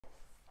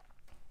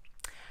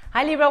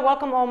Hi Libra,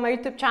 welcome on my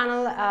YouTube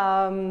channel,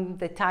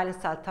 the Italian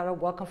Style Tarot.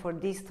 Welcome for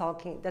this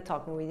talking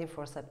reading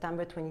for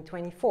September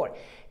 2024.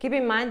 Keep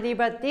in mind,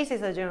 Libra, this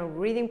is a general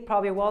reading,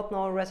 probably won't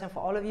know resonate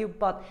for all of you,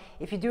 but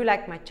if you do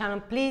like my channel,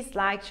 please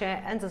like,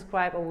 share and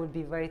subscribe. I would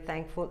be very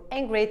thankful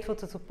and grateful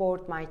to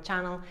support my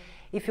channel.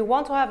 If you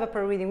want to have a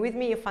prayer reading with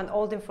me, you find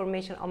all the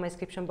information on my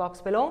description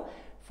box below.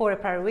 For a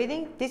prayer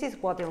reading, this is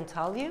what they don't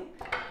tell you.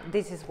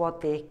 This is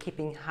what they're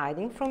keeping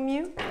hiding from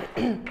you.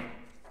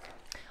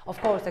 Of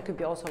course, there could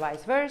be also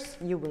vice versa,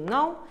 you will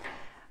know.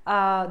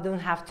 Don't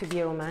have to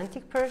be a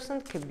romantic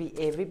person, could be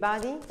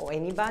everybody or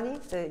anybody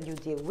that you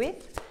deal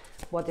with.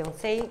 What they don't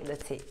say,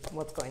 let's see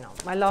what's going on.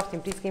 My love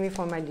team, please give me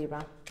for my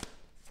Libra.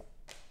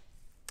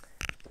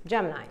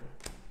 Gemini,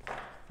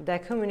 the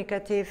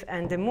communicative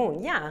and the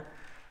moon, yeah.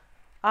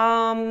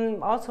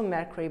 Also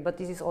Mercury, but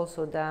this is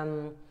also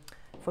the,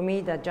 for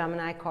me, the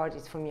Gemini card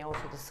is for me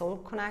also the soul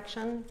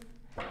connection,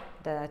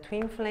 the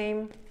twin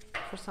flame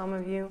for some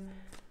of you.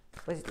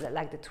 Was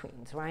like the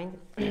twins, right?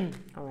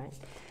 All right.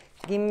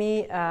 Give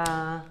me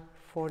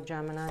for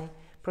Gemini.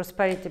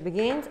 Prosperity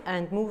begins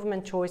and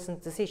movement, choice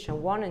and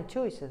decision. 1 and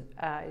 2 is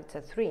it's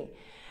a 3.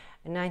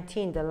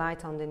 19, the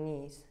light on the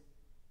knees.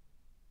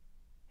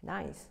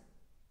 Nice.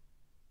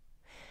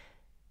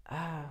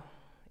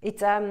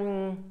 It's how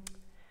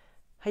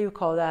you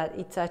call that?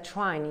 It's a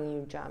trine in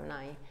you,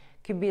 Gemini.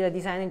 Could be that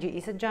this energy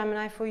is a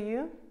Gemini for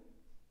you,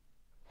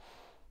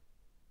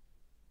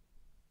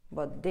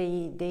 but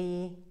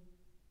they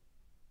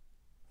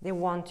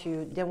want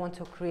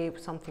to create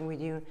something with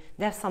you.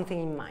 They have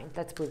something in mind.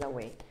 Let's put it that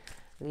way,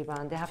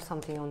 Libra. They have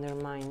something on their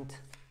mind.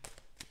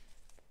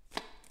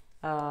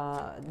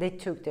 They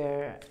took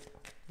their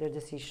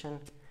decision.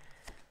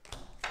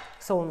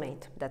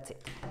 Soulmate. That's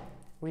it.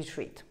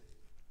 Retreat.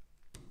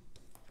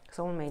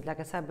 Soulmate. Like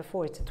I said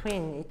before, it's a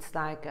twin. It's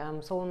like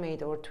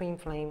soulmate or twin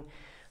flame.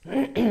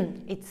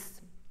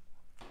 it's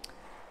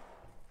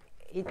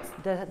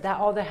the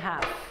other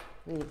half,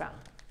 Libra.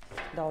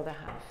 The other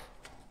half.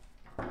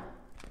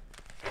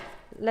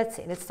 Let's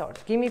see, let's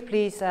start. Give me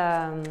please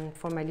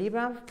for my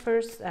Libra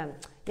first.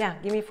 Yeah,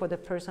 give me for the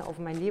person of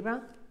my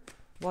Libra.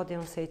 What they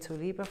don't say to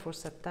Libra for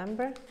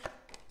September.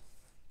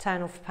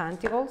 10 of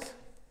Pentacles,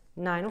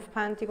 9 of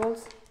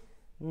Pentacles,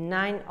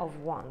 9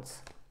 of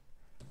Wands.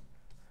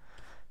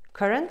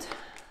 Current,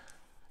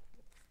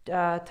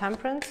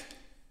 Temperance,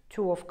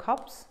 2 of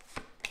Cups,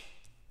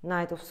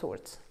 Knight of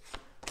Swords.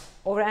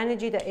 Over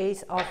energy, the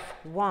Ace of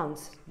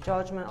Wands,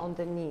 Judgment on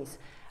the knees.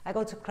 I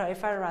got to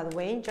clarify right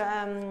away,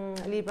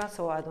 Libra,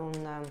 so I don't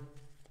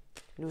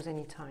lose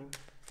any time.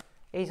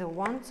 Ace of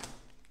Wands,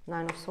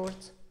 9 of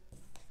Swords,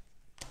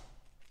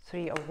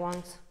 3 of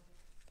Wands,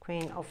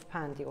 Queen of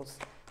Pentacles,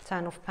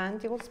 10 of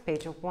Pentacles,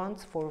 Page of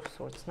Wands, 4 of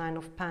Swords, 9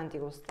 of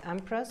Pentacles,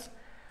 Empress,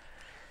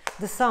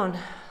 the Sun,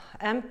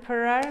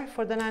 Emperor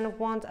for the 9 of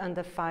Wands, and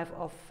the 5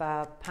 of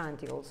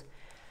Pentacles.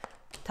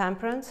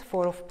 Temperance,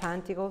 4 of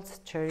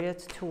Pentacles,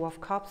 Chariot, 2 of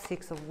Cups,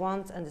 6 of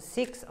Wands, and the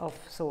 6 of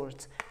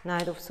Swords.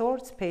 Knight of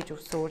Swords, Page of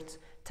Swords,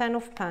 10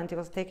 of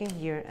Pentacles taken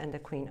here, and the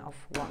Queen of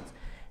Wands.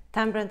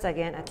 Temperance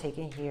again are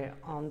taken here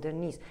on the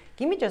knees.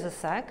 Give me just a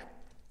sec,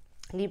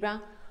 Libra.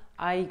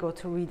 I go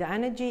to read the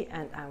energy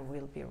and I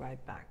will be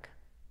right back.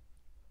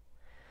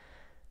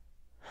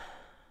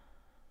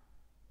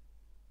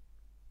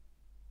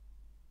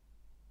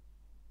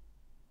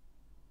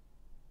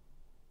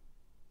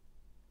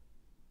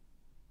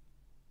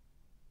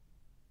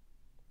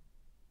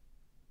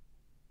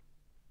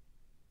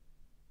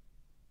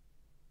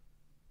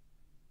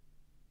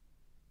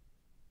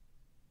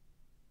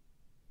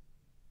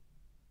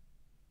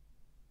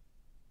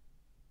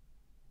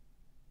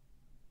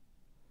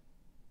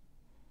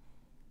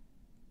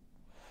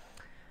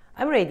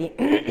 I'm ready,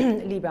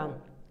 Libra.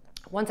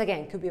 Once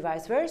again, could be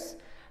vice versa.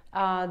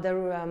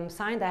 The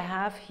signs I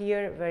have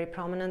here very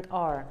prominent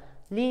are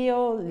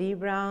Leo,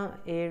 Libra,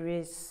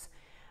 Aries,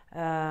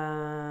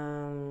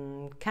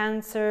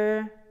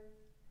 Cancer,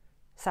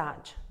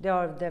 Sag. They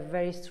are the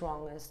very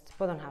strongest,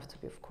 but don't have to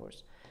be, of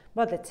course.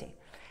 But let's see.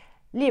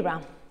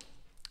 Libra,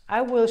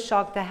 I will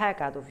shock the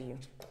heck out of you.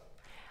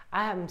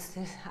 I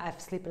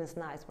have sleepless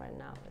nights right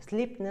now.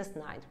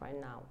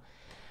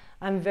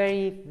 I'm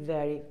very,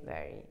 very,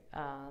 very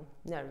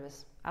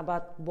nervous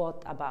about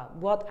what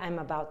I'm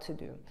about to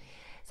do.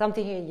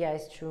 Something here, yeah,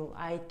 is true.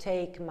 I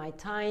take my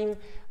time.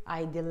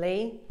 I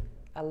delay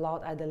a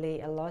lot.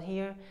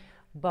 Here,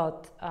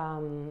 but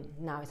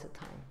now is the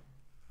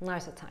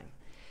time.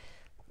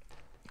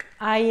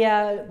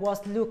 I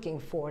was looking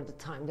for the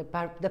time,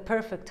 the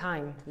perfect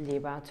time,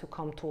 Libra, to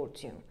come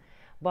towards you.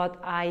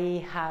 But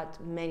I had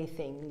many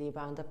things,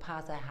 Libra, in the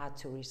past I had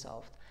to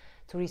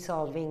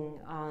resolving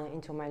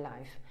into my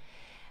life.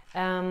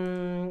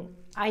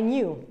 I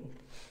knew,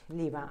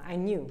 Libra, I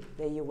knew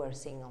that you were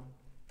single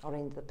or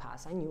in the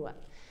past. I knew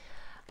it.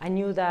 I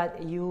knew that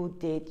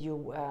that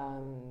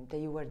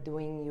you were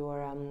doing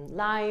your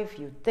life,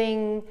 your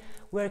thing,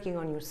 working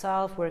on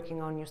yourself,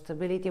 working on your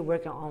stability,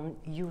 working on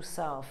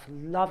yourself,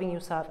 loving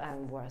yourself,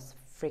 and was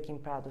freaking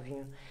proud of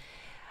you.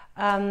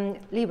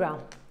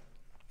 Libra,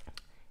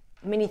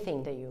 many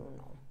things that you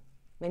know.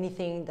 many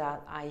things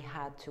that I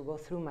had to go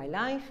through my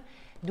life.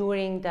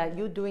 During that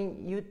you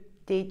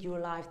did your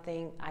life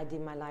thing, I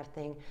did my life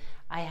thing.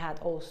 I had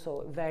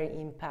also very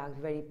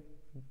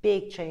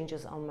big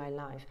changes on my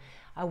life.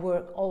 I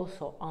work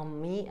also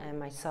on me and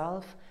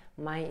myself,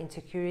 my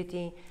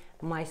insecurity,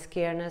 my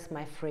scaredness,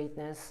 my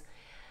afraidness,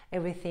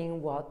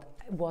 everything what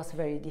was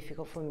very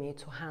difficult for me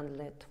to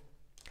handle it.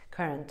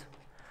 Current.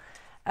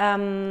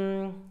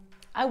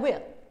 I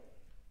will.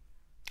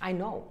 I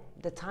know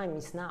the time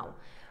is now,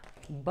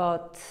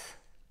 but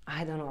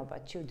I don't know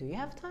about you. Do you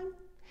have time?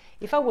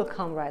 If I will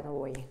come right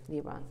away,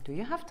 Libra, do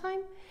you have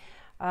time?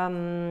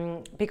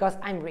 Because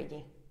I'm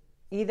ready.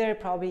 Either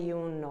probably you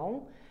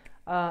know.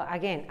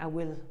 Again, I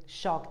will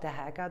shock the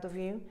heck out of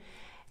you,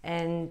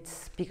 and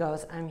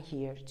because I'm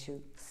here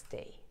to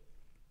stay.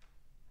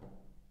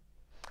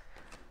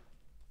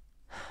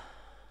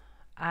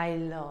 I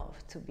love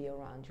to be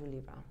around you,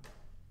 Libra.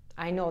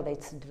 I know that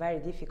it's very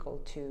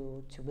difficult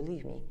to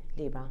believe me,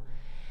 Libra.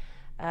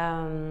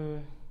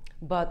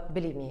 But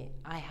believe me,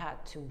 I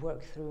had to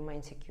work through my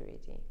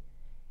insecurity.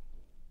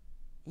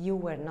 You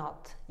were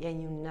not,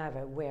 and you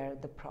never were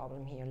the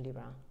problem here,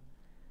 Libra.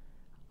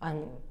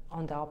 And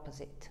on the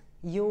opposite,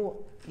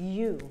 you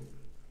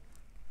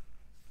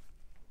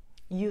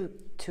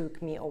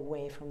took me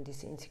away from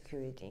this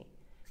insecurity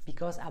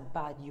because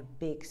about your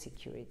big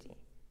security.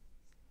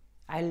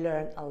 I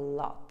learned a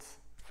lot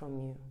from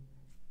you.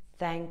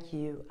 Thank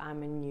you.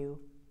 I'm a new,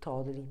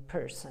 totally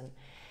person.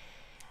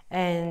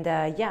 And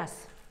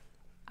yes,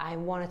 I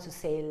wanted to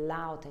say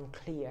loud and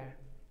clear,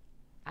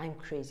 I'm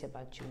crazy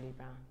about you,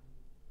 Libra.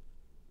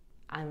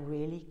 I'm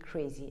really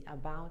crazy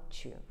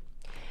about you.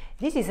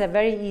 This is a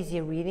very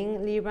easy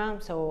reading, Libra,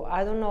 so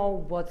I don't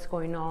know what's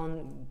going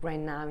on right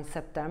now in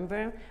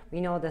September. We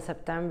know that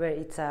September,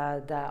 it's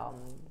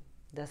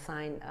the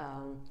sign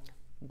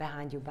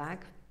behind your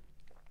back.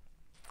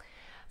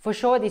 For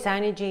sure, this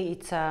energy,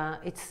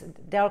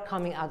 they're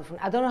coming out of,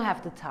 I don't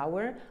have the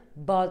Tower,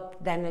 but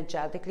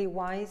energetically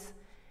wise,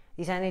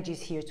 this energy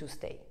is here to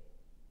stay.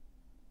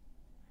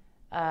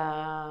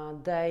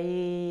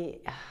 They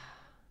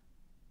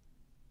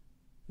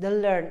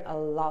learn a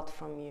lot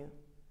from you.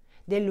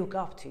 They look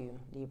up to you,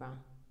 Libra.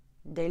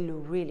 They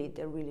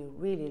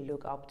really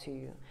look up to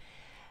you.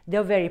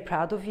 They're very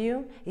proud of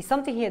you. It's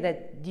something here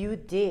that you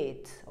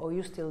did or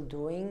you're still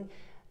doing,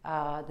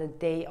 that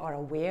they are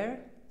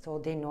aware, so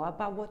they know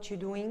about what you're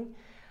doing,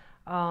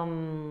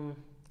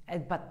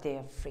 but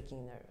they're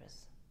freaking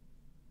nervous.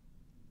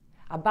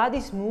 About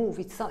this move,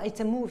 it's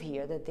a move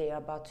here that they are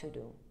about to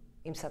do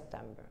in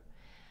September.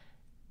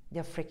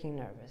 They're freaking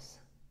nervous.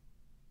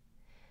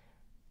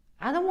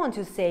 I don't want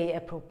to say a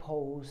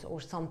propose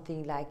or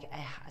something like,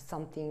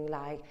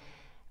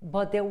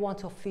 but they want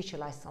to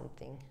officialize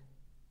something.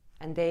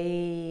 And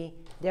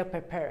they're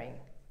preparing,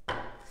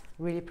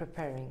 really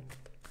preparing.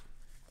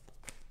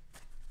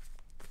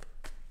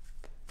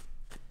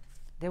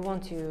 They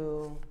want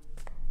to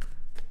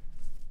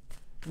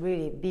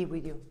really be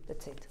with you,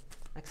 that's it.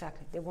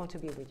 Exactly, they want to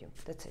be with you,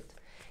 that's it.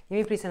 Give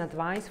me please an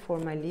advice for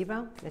my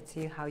Libra. Let's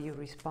see how you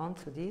respond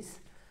to this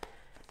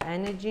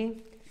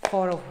energy.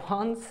 4 of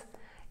Wands,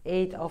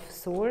 8 of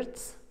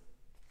Swords,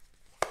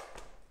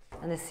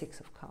 and the 6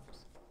 of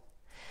Cups.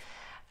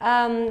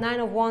 9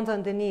 of Wands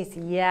underneath,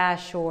 yeah,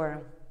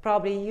 sure.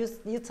 Probably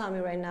you tell me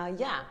right now,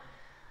 yeah,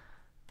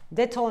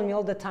 they told me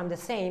all the time the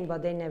same,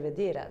 but they never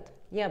did it.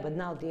 Yeah, but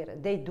now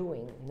they're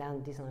doing now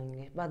this in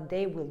English, but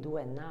they will do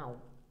it now.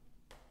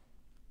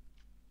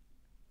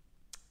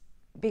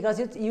 Because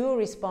you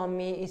respond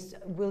me, it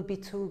will be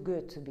too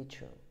good to be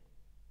true.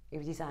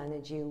 If this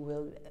energy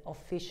will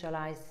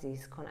officialize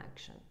this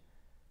connection.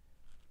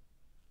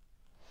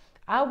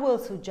 I will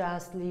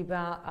suggest,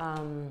 Libra,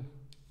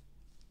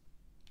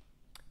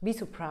 be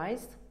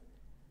surprised,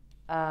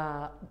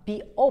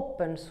 be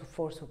open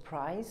for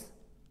surprise.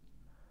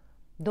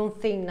 Don't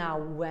think now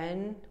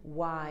when,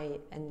 why,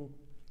 and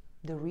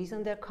the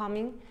reason they're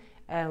coming,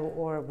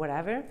 or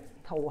whatever,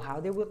 or how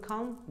they will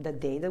come, the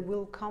day they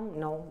will come.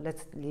 No,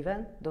 let's leave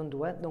it, don't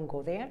do it, don't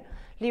go there,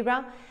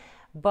 Libra.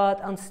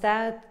 But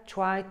instead,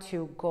 try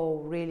to go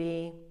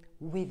really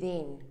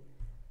within,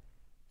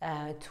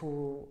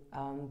 to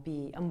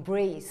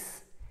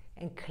embrace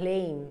and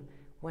claim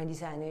when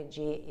this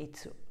energy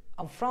is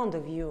in front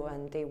of you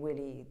and they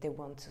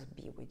want to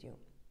be with you.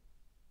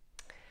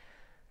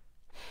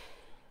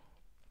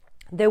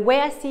 The way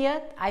I see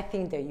it, I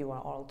think that you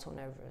are also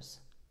nervous.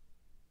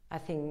 I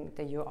think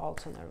that you're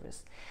also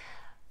nervous.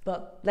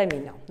 But let me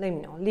know.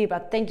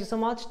 Libra, thank you so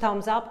much.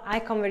 Thumbs up. I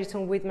come very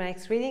soon with my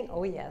next reading.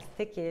 Oh yes,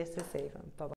 take care, stay safe. Bye-bye.